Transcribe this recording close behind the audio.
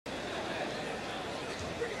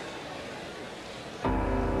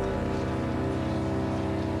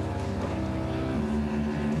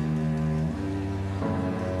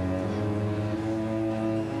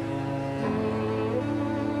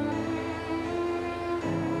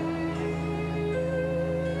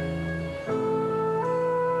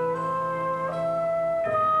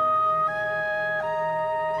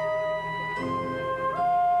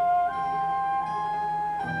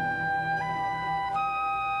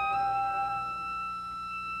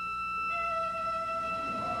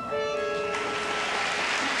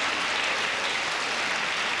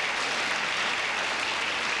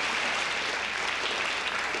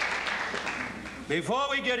Before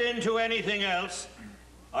we get into anything else,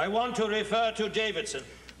 I want to refer to Davidson.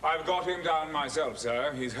 I've got him down myself,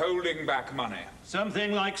 sir. He's holding back money.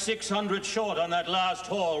 Something like 600 short on that last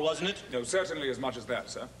haul, wasn't it? No, certainly as much as that,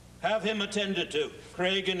 sir. Have him attended to.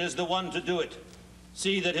 Cragen is the one to do it.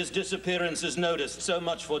 See that his disappearance is noticed. So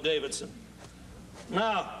much for Davidson.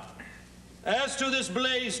 Now, as to this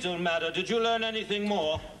Blaisdell matter, did you learn anything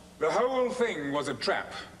more? The whole thing was a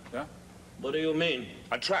trap, yeah? What do you mean?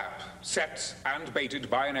 A trap, set and baited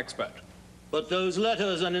by an expert. But those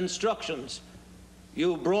letters and instructions,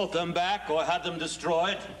 you brought them back or had them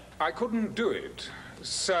destroyed? I couldn't do it.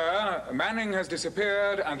 Sir, Manning has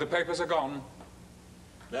disappeared and the papers are gone.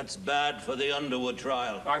 That's bad for the Underwood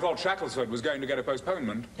trial. I thought Shackleford was going to get a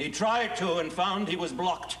postponement. He tried to and found he was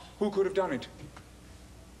blocked. Who could have done it?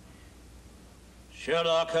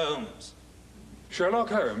 Sherlock Holmes. Sherlock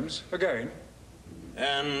Holmes? Again?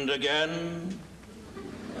 And again.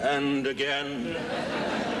 And again.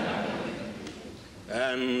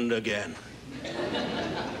 And again.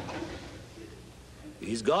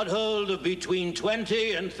 He's got hold of between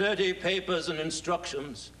 20 and 30 papers and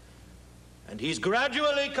instructions. And he's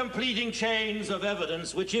gradually completing chains of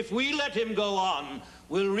evidence which, if we let him go on,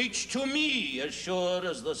 will reach to me as sure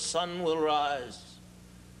as the sun will rise.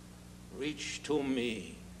 Reach to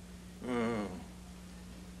me.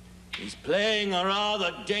 He's playing a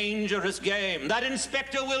rather dangerous game. That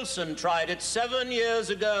Inspector Wilson tried it 7 years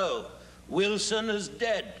ago. Wilson is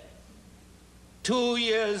dead. 2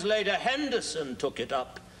 years later, Henderson took it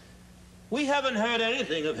up. We haven't heard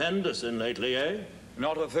anything of Henderson lately, eh?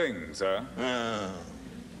 Not a thing, sir.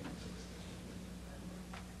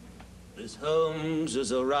 This Holmes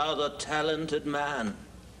is a rather talented man.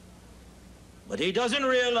 But he doesn't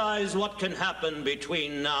realize what can happen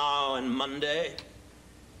between now and Monday.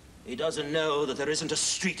 He doesn't know that there isn't a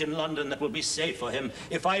street in London that will be safe for him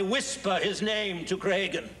if I whisper his name to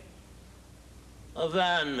Cragen. A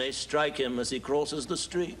van may strike him as he crosses the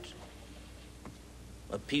street.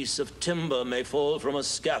 A piece of timber may fall from a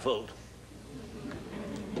scaffold.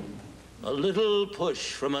 A little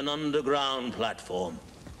push from an underground platform.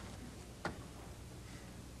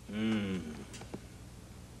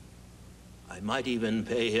 I might even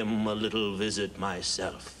pay him a little visit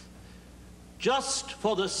myself. Just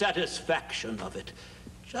for the satisfaction of it.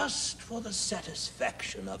 Just for the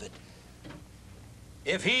satisfaction of it.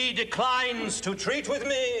 If he declines to treat with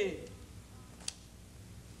me,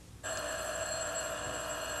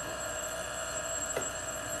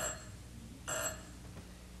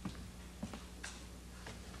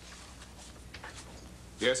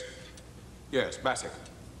 Yes? Yes, Bassett.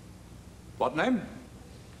 What name?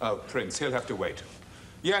 Oh, Prince. He'll have to wait.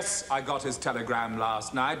 Yes, I got his telegram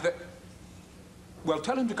last night. Well,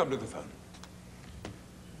 tell him to come to the phone.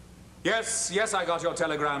 Yes, I got your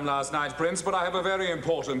telegram last night, Prince, but I have a very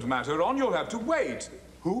important matter on. You'll have to wait.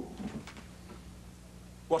 Who?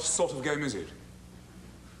 What sort of game is it?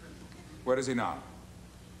 Where is he now?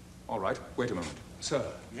 All right, wait a moment. Sir.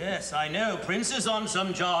 Yes, I know. Prince is on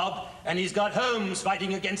some job, and he's got Holmes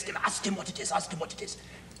fighting against him. Ask him what it is, ask him what it is.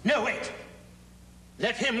 No, wait.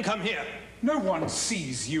 Let him come here. No one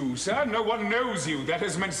sees you, sir. No one knows you. That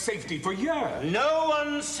has meant safety for years. No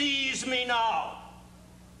one sees me now.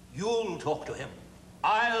 You'll talk to him.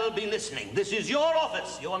 I'll be listening. This is your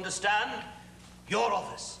office, you understand? Your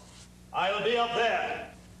office. I'll be up there.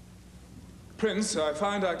 Prince, I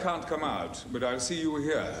find I can't come out, but I'll see you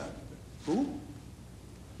here. Who?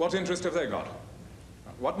 What interest have they got?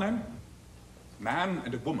 What name? Man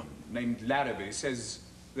and a woman named Larrabee says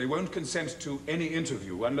they won't consent to any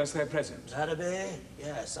interview unless they're present. Larrabee?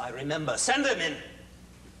 Yes, I remember. Send them in.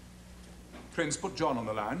 Prince, put John on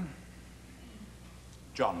the line.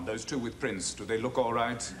 John, those two with Prince, do they look all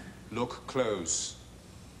right? Look close.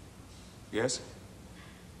 Yes?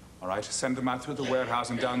 All right, send them out through the warehouse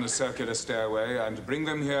and down the circular stairway and bring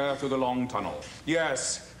them here through the long tunnel.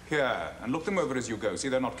 Yes, here. And look them over as you go. See,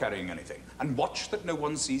 they're not carrying anything. And watch that no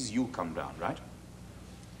one sees you come down, right?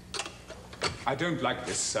 I don't like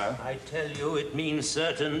this, sir. I tell you, it means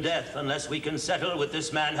certain death unless we can settle with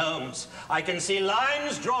this man Holmes. I can see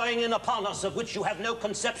lines drawing in upon us of which you have no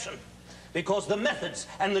conception. Because the methods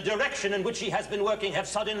and the direction in which he has been working have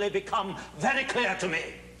suddenly become very clear to me.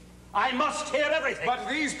 I must hear everything. But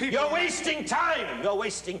these people... You're wasting time. You're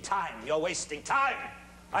wasting time. You're wasting time.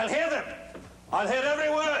 I'll hear them. I'll hear every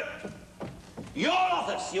word. Your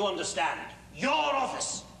office, you understand. Your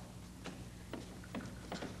office.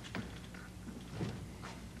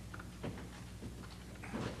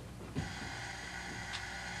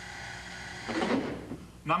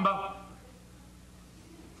 Number?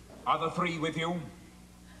 Are the three with you?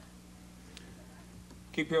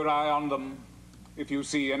 Keep your eye on them. If you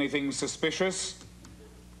see anything suspicious,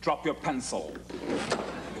 drop your pencil.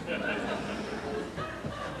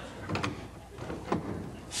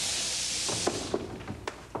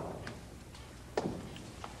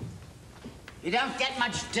 You don't get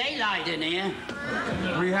much daylight in here.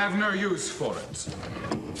 We have no use for it.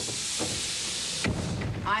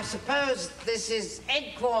 I suppose this is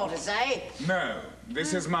headquarters, eh? No,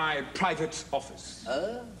 this is my private office.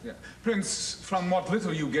 Oh? Yeah. Prince, from what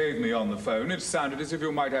little you gave me on the phone, it sounded as if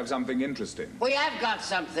you might have something interesting. We have got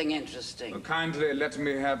something interesting. Well, kindly let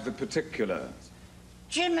me have the particulars.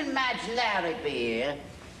 Jim and Madge Larrabee here,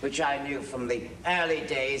 which I knew from the early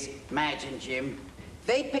days, Madge and Jim,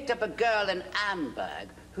 they picked up a girl in Hamburg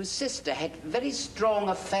whose sister had a very strong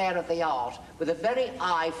affair of the heart with a very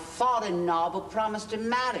high foreign nob who promised to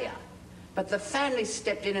marry her. But the family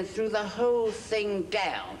stepped in and threw the whole thing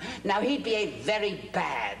down. Now, he'd behaved very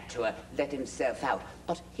bad to her, let himself out.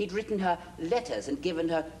 But he'd written her letters and given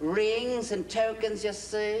her rings and tokens, you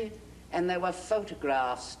see. And there were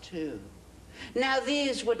photographs, too. Now,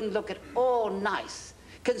 these wouldn't look at all nice,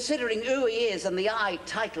 considering who he is and the high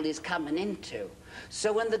title he's coming into.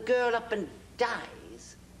 So when the girl up and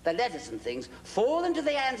dies, the letters and things fall into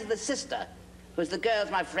the hands of the sister, who's the girls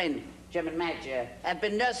my friend, Jim and Madge, have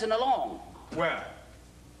been nursing along. Where?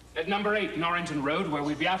 At number 8 Norrington Road, where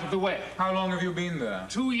we'd be out of the way. How long have you been there?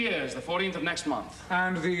 2 years, the 14th of next month.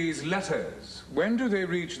 And these letters, when do they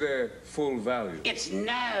reach their full value? It's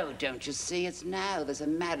now, don't you see? It's now. There's a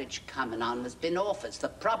marriage coming on. There's been offers. The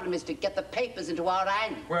problem is to get the papers into our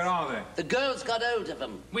hands. Where are they? The girl's got hold of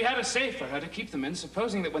them. We had a safe for her to keep them in,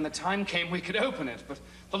 supposing that when the time came we could open it. But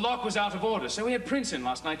the lock was out of order, so we had Prince in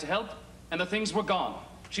last night to help, and the things were gone.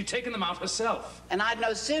 She'd taken them out herself. And I'd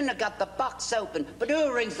no sooner got the box open, but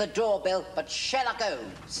who rings the doorbell but Sherlock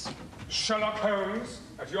Holmes? Sherlock Holmes?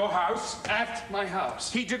 At your house? At my house.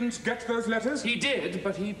 He didn't get those letters? He did,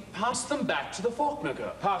 but he passed them back to the Faulkner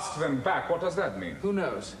girl. Passed them back? What does that mean? Who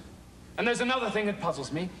knows? And there's another thing that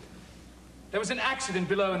puzzles me. There was an accident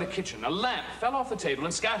below in the kitchen. A lamp fell off the table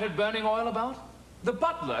and scattered burning oil about. The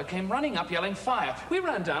butler came running up yelling fire. We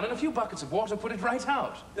ran down and a few buckets of water put it right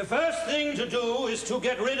out. The first thing to do is to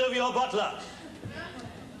get rid of your butler.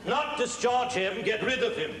 Not discharge him, get rid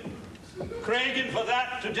of him. Craig in for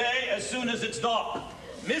that today as soon as it's dark.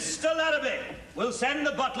 Mr. Larrabee will send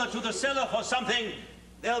the butler to the cellar for something.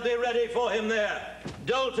 They'll be ready for him there.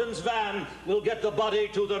 Dalton's van will get the body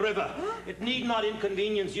to the river. It need not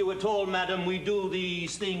inconvenience you at all, madam. We do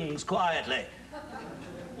these things quietly.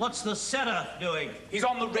 What's the setter doing? He's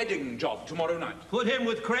on the Reading job tomorrow night. Put him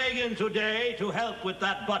with Craig in today to help with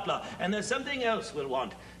that butler. And there's something else we'll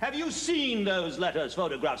want. Have you seen those letters,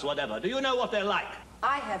 photographs, whatever? Do you know what they're like?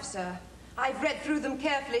 I have, sir. I've read through them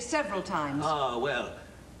carefully several times. Ah, well,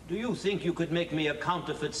 do you think you could make me a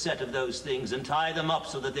counterfeit set of those things and tie them up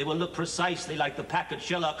so that they will look precisely like the packet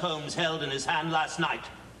Sherlock Holmes held in his hand last night?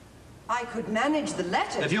 I could manage the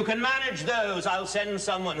letters. If you can manage those, I'll send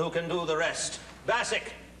someone who can do the rest.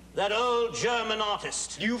 Bassick, that old German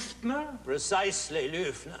artist. Lüftner? Precisely,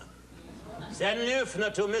 Lüftner. Send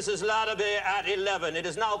Lüftner to Mrs. Larrabee at 11. It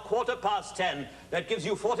is now 10:15. That gives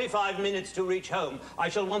you 45 minutes to reach home. I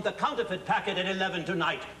shall want the counterfeit packet at 11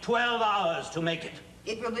 tonight. 12 hours to make it.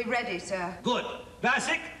 It will be ready, sir. Good.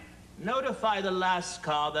 Bassick, notify the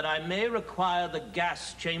Lascar that I may require the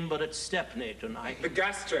gas chamber at Stepney tonight. The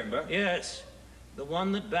gas chamber? Yes. The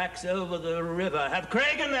one that backs over the river. Have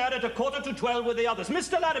Craig in there at 11:45 with the others.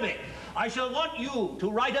 Mr. Larrabee, I shall want you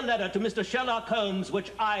to write a letter to Mr. Sherlock Holmes,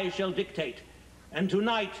 which I shall dictate. And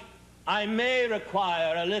tonight, I may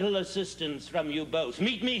require a little assistance from you both.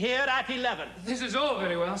 Meet me here at 11. This is all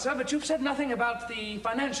very well, sir, but you've said nothing about the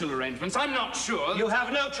financial arrangements. I'm not sure. You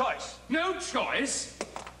have no choice. No choice?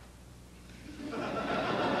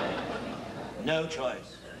 No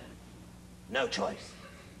choice. No choice.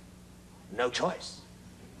 No choice.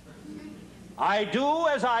 I do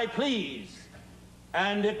as I please,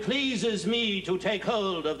 and it pleases me to take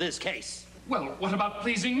hold of this case. Well, what about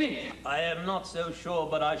pleasing me? I am not so sure,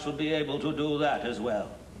 but I shall be able to do that as well.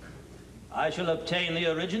 I shall obtain the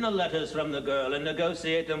original letters from the girl and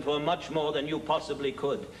negotiate them for much more than you possibly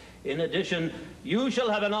could. In addition, you shall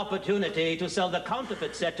have an opportunity to sell the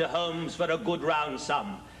counterfeit set to Holmes for a good round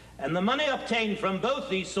sum. And the money obtained from both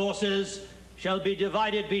these sources shall be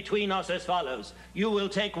divided between us as follows. You will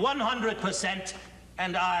take 100%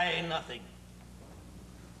 and I nothing.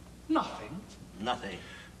 Nothing? Nothing.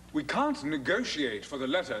 We can't negotiate for the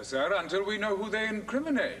letter, sir, until we know who they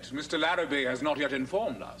incriminate. Mr. Larrabee has not yet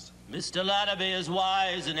informed us. Mr. Larrabee is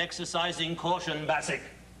wise in exercising caution, Bassick.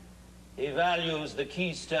 He values the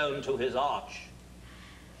keystone to his arch.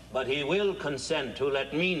 But he will consent to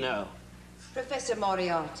let me know Professor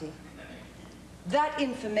Moriarty, that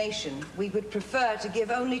information we would prefer to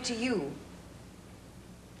give only to you.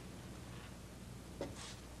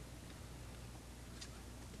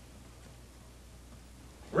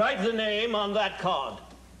 Write the name on that card.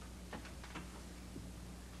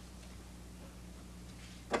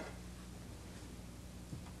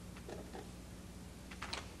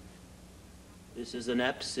 This is an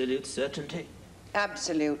absolute certainty.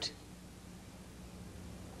 Absolute.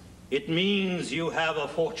 It means you have a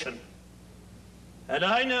fortune. Had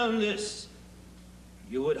I known this,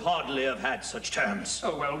 you would hardly have had such terms.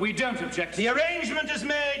 Oh, well, we don't object. The arrangement is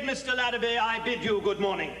made, Mr. Latterby. I bid you good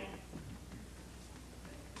morning.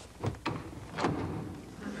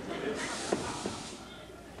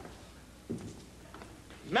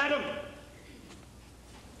 Madam,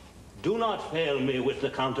 do not fail me with the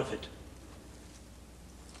counterfeit.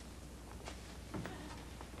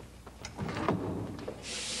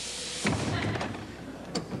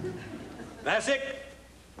 Bassick,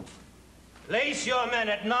 place your men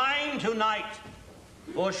at 9 tonight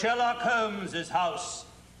for Sherlock Holmes's house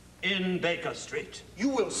in Baker Street. You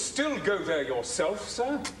will still go there yourself,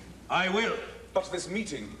 sir? I will. But this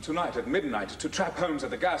meeting tonight at midnight to trap Holmes at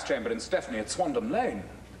the gas chamber and Stephanie at Swandam Lane.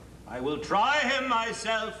 I will try him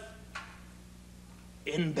myself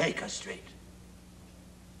in Baker Street.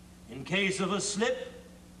 In case of a slip,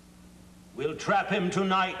 we'll trap him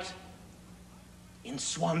tonight in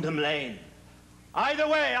Swandam Lane. Either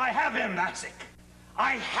way, I have him, Bassick.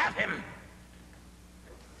 I have him.